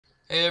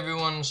Hey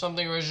everyone,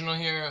 something original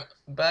here,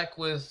 back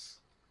with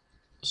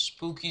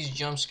Spooky's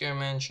Jump Scare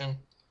Mansion.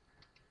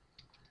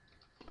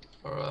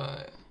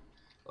 Alright,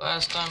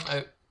 last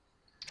time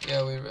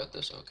yeah, we read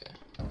this, okay.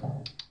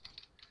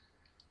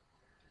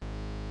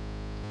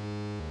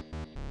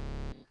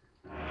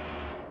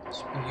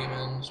 Spooky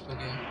man,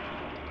 spooky.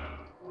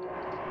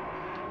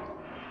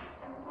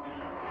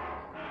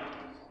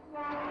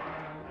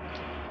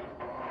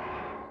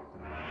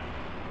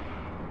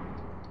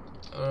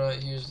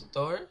 Alright, here's the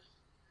door.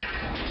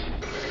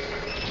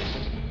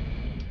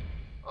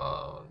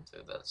 Oh,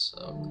 dude, that's so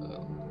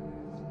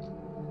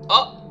cool.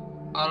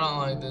 Oh! I don't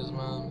like this,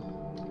 man.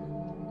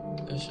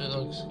 This shit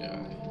looks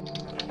scary.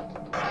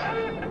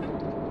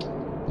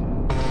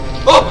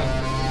 Oh!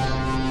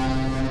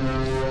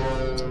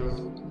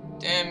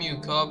 Damn you,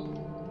 cub.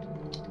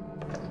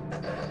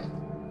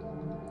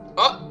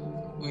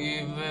 Oh!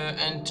 We've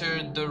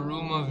entered the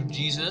room of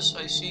Jesus,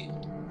 I see.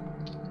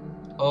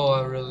 Oh,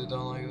 I really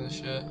don't like this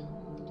shit.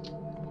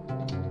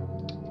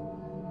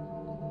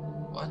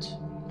 What?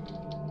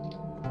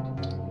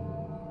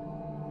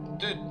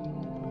 Dude.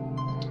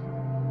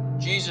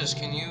 Jesus,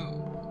 can you...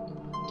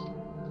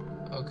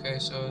 Okay,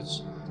 so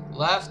it's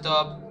left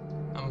up.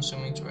 I'm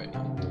assuming it's right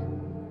now.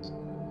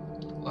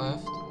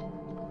 Left,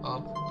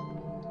 up.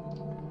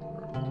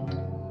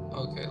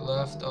 Okay,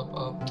 left, up,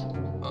 up,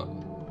 up.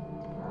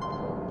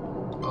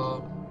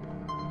 Up,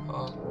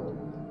 up.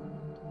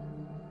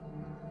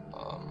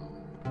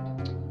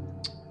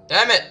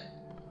 Damn it!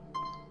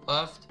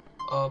 Left,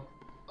 up,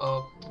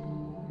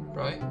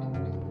 right?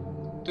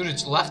 Dude,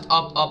 it's left,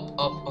 up,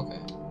 okay.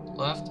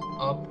 Left,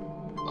 up,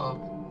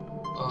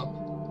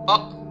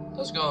 up.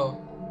 Let's go.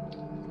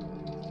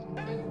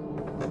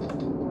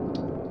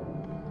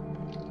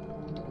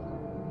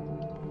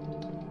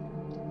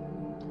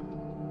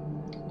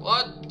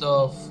 What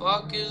the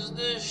fuck is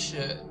this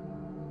shit?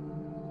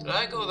 Did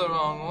I go the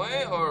wrong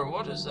way, or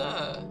what is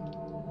that?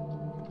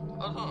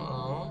 I don't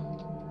know.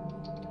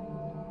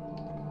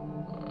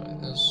 Alright,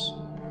 this...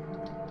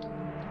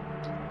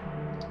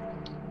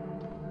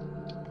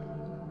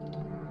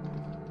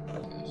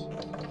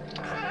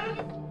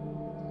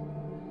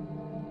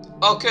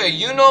 Okay,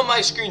 you know my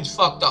screen's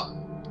fucked up.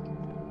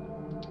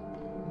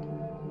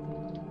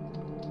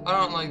 I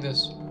don't like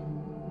this.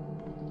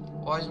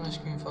 Why is my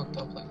screen fucked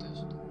up like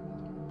this?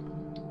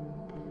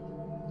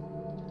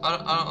 I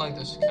don't like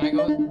this. Can I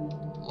go?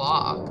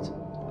 Locked?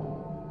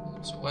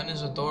 So when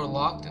is a door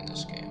locked in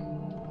this game?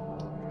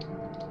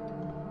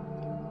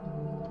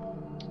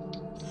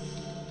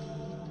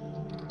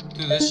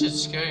 Dude, this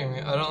shit's scaring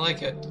me. I don't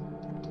like it.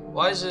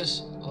 Why is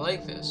this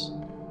like this?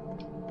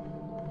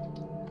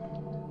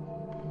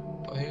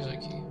 Oh, here's a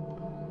key.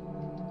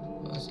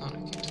 Oh, that's not a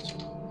key. That's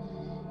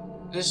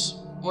not. This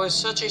was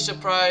such a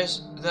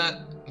surprise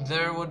that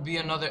there would be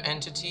another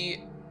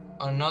entity,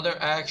 another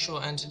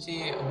actual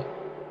entity.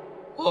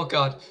 Oh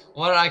god,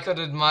 one I could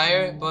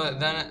admire,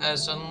 but then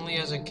as suddenly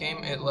as it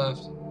came, it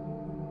left.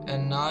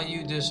 And now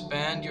you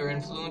disband, your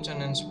influence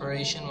and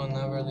inspiration will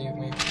never leave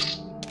me.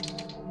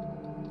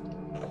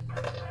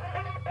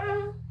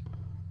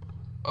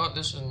 Oh,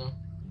 this is new.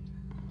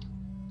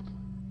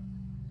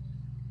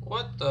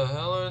 What the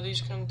hell are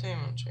these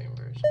containment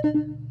chambers?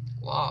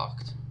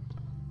 Locked.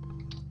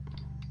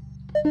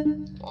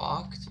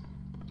 Locked?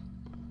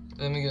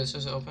 Let me get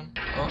this open.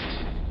 Oh.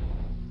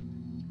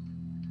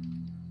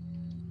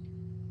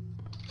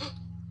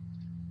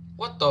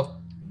 What the f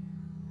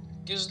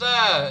is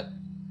that?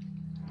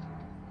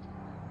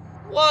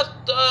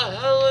 What the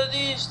hell are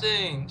these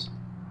things?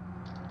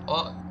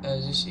 Oh,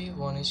 as you see,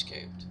 one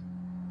escaped.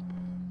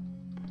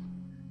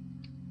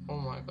 Oh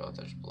my god,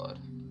 there's blood.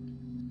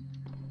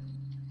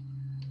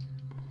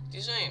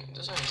 This ain't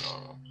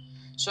normal.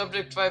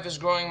 Subject 5 is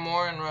growing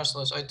more and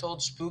restless. I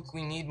told Spook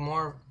we need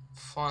more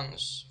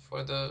funds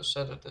for the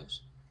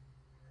sedatives.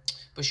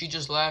 But she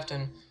just laughed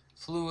and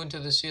flew into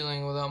the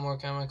ceiling without more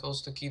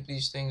chemicals to keep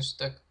these things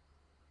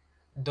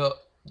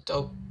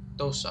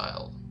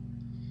docile.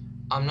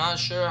 I'm not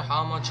sure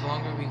how much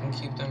longer we can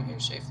keep them here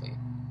safely.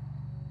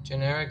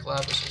 Generic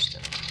lab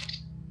assistant.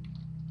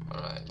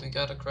 Alright, we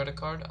got a credit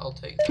card. I'll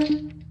take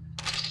that.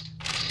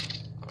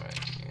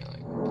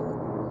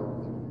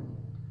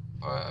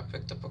 Alright, I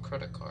picked up a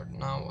credit card.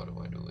 Now what do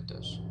I do with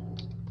this?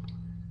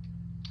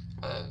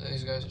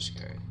 These guys are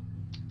scary.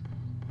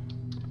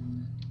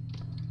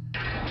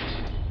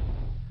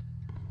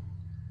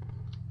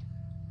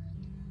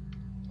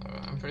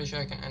 Alright, I'm pretty sure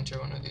I can enter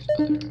one of these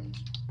other rooms.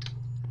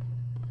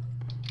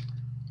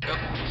 Yep.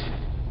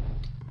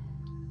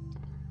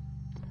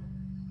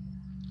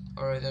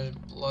 Alright, there's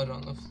blood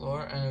on the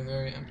floor and a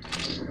very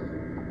empty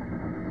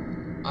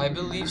room. I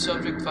believe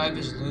subject 5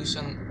 is loose.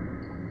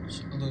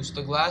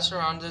 The glass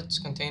around its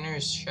container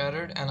is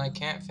shattered, and I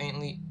can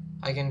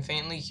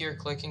faintly hear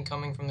clicking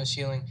coming from the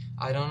ceiling.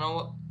 I don't know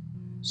what...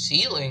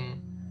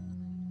 Ceiling?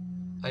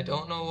 I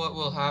don't know what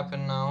will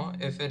happen now.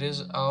 If it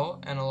is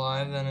out and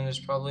alive, then it is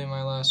probably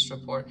my last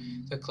report.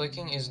 The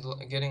clicking is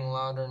getting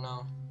louder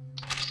now.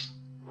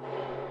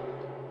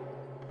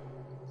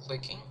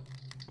 Clicking?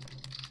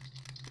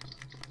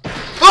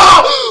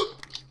 Ah!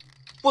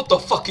 What the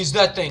fuck is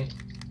that thing?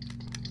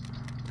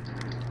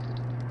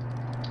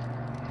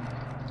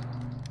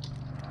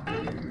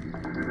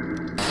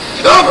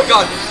 Oh my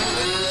god!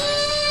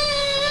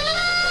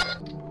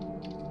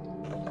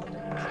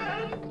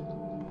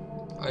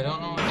 I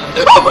don't know what that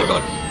is. Oh my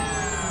god!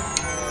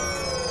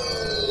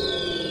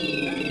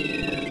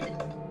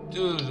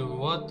 Dude,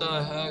 what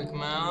the heck,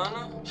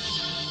 man?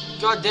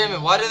 God damn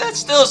it, why did that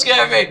still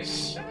scare me?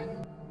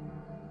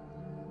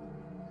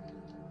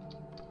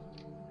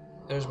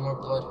 There's more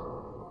blood.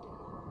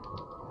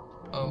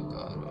 Oh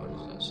god, what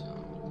is that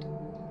sound?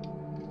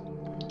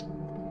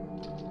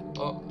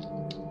 Oh.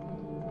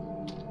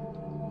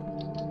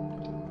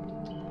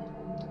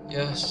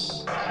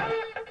 Yes.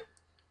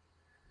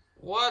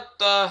 What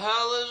the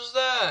hell is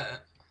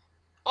that?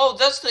 Oh,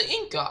 that's the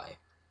ink guy.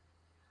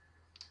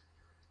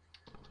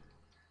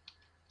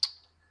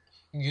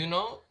 You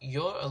know,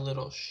 you're a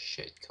little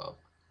shit, cub.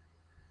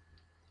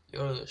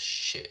 You're a little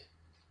shit.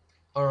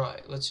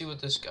 Alright, let's see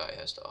what this guy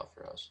has to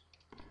offer us.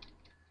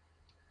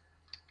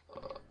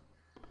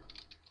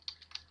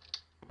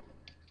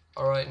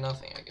 Alright,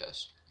 nothing, I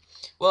guess.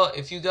 Well,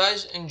 if you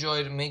guys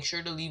enjoyed, make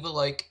sure to leave a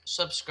like,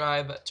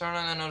 subscribe, turn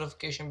on the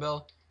notification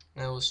bell,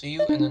 and I will see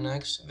you in the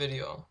next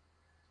video.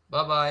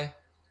 Bye-bye.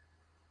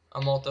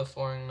 I'm alt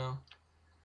F4ing now.